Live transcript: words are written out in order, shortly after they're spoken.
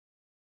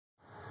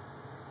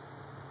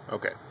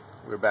Okay,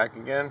 we're back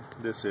again.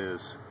 This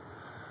is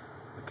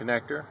the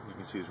connector. You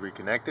can see it's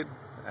reconnected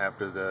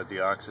after the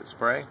DeoxIT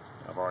spray.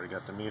 I've already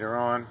got the meter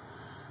on,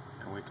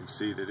 and we can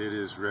see that it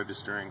is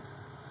registering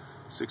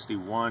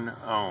 61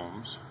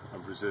 ohms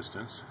of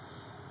resistance.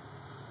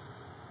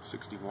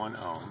 61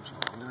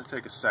 ohms. I'm going to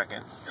take a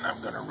second and I'm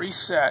going to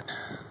reset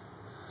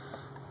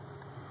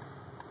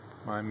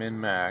my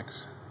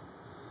min-max.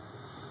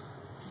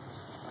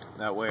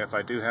 That way, if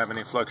I do have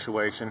any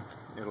fluctuation,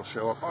 it'll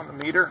show up on the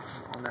meter,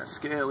 on that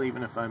scale,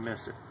 even if I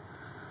miss it.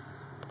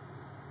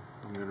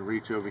 I'm going to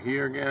reach over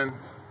here again.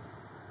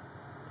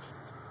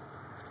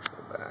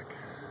 Go back.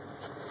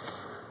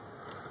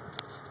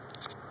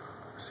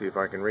 See if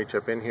I can reach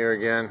up in here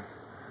again,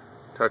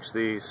 touch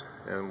these,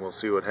 and we'll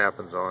see what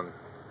happens on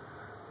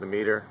the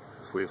meter,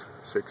 if we've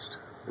fixed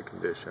the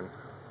condition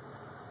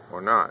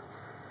or not.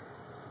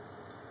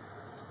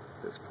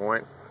 At this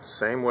point,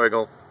 same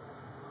wiggle.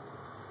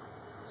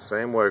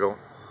 Same wiggle.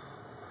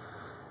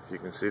 If you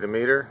can see the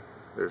meter,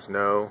 there's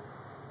no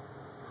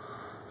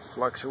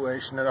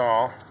fluctuation at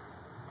all.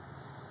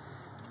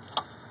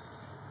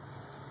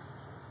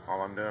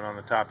 All I'm doing on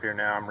the top here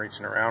now, I'm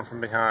reaching around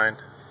from behind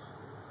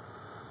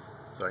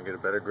so I can get a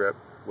better grip,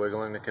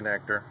 wiggling the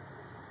connector.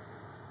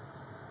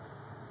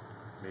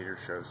 Meter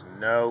shows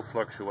no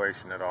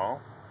fluctuation at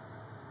all.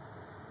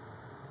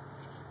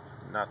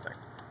 Nothing.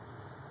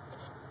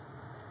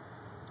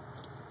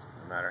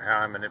 No matter how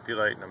I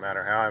manipulate, no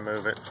matter how I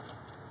move it,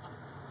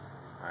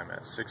 I'm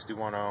at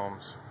 61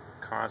 ohms,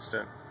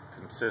 constant,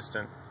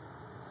 consistent.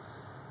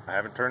 I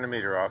haven't turned the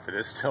meter off, it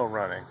is still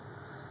running.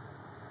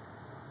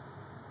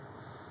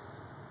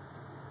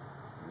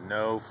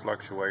 No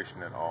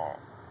fluctuation at all,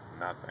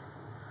 nothing.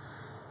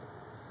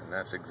 And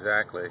that's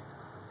exactly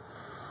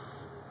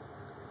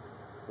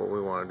what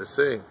we wanted to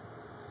see.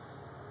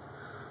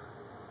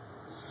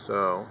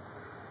 So,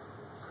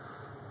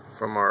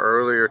 from our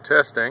earlier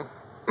testing,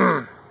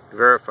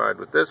 verified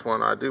with this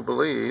one, I do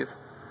believe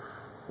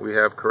we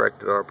have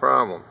corrected our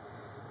problem.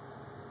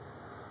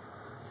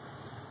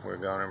 We're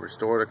going to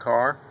restore the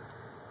car,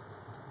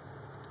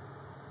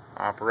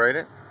 operate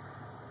it,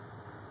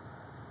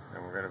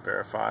 and we're going to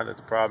verify that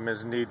the problem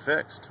is indeed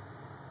fixed.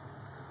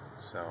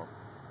 So,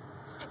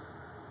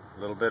 a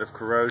little bit of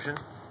corrosion,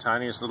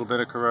 tiniest little bit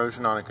of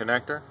corrosion on a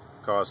connector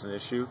caused an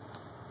issue,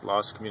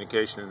 loss of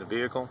communication in the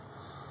vehicle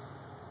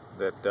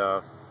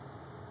that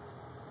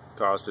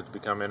caused it to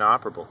become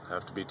inoperable,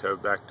 have to be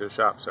towed back to the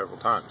shop several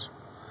times.